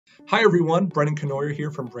Hi everyone, Brennan Knoyer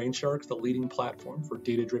here from Brainshark, the leading platform for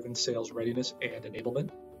data-driven sales readiness and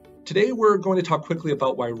enablement. Today we're going to talk quickly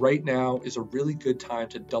about why right now is a really good time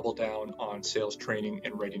to double down on sales training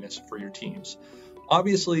and readiness for your teams.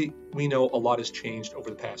 Obviously, we know a lot has changed over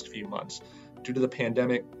the past few months. Due to the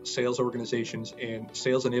pandemic, sales organizations and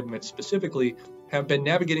sales enablement specifically have been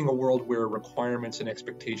navigating a world where requirements and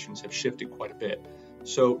expectations have shifted quite a bit.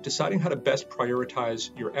 So deciding how to best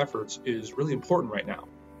prioritize your efforts is really important right now.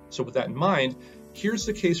 So with that in mind, here's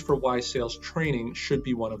the case for why sales training should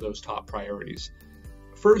be one of those top priorities.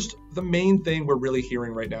 First, the main thing we're really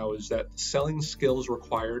hearing right now is that selling skills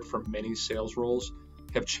required for many sales roles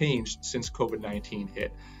have changed since COVID-19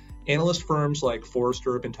 hit. Analyst firms like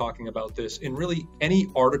Forrester have been talking about this, and really any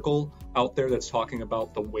article out there that's talking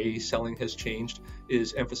about the way selling has changed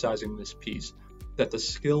is emphasizing this piece, that the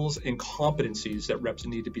skills and competencies that reps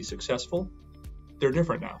need to be successful, they're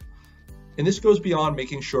different now. And this goes beyond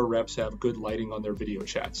making sure reps have good lighting on their video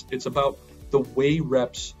chats. It's about the way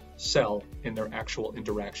reps sell in their actual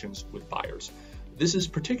interactions with buyers. This is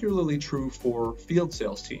particularly true for field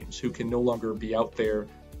sales teams who can no longer be out there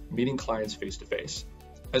meeting clients face to face.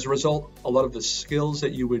 As a result, a lot of the skills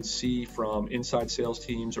that you would see from inside sales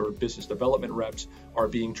teams or business development reps are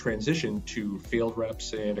being transitioned to field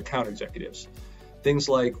reps and account executives. Things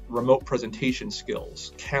like remote presentation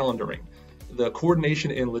skills, calendaring, the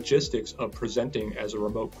coordination and logistics of presenting as a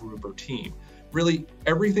remote group or team. Really,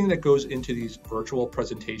 everything that goes into these virtual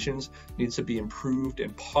presentations needs to be improved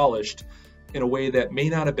and polished in a way that may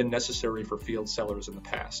not have been necessary for field sellers in the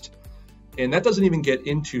past. And that doesn't even get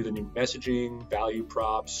into the new messaging, value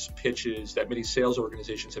props, pitches that many sales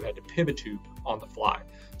organizations have had to pivot to on the fly.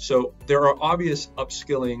 So there are obvious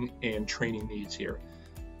upskilling and training needs here.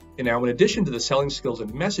 And now, in addition to the selling skills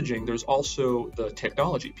and messaging, there's also the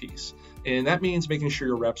technology piece. And that means making sure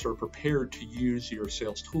your reps are prepared to use your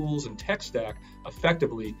sales tools and tech stack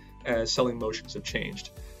effectively as selling motions have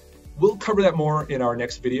changed. We'll cover that more in our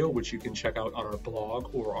next video, which you can check out on our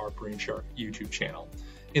blog or our Brainshark YouTube channel.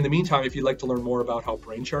 In the meantime, if you'd like to learn more about how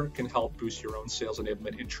Brainshark can help boost your own sales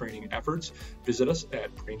enablement and training efforts, visit us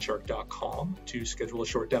at brainshark.com to schedule a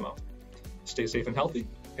short demo. Stay safe and healthy,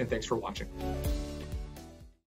 and thanks for watching.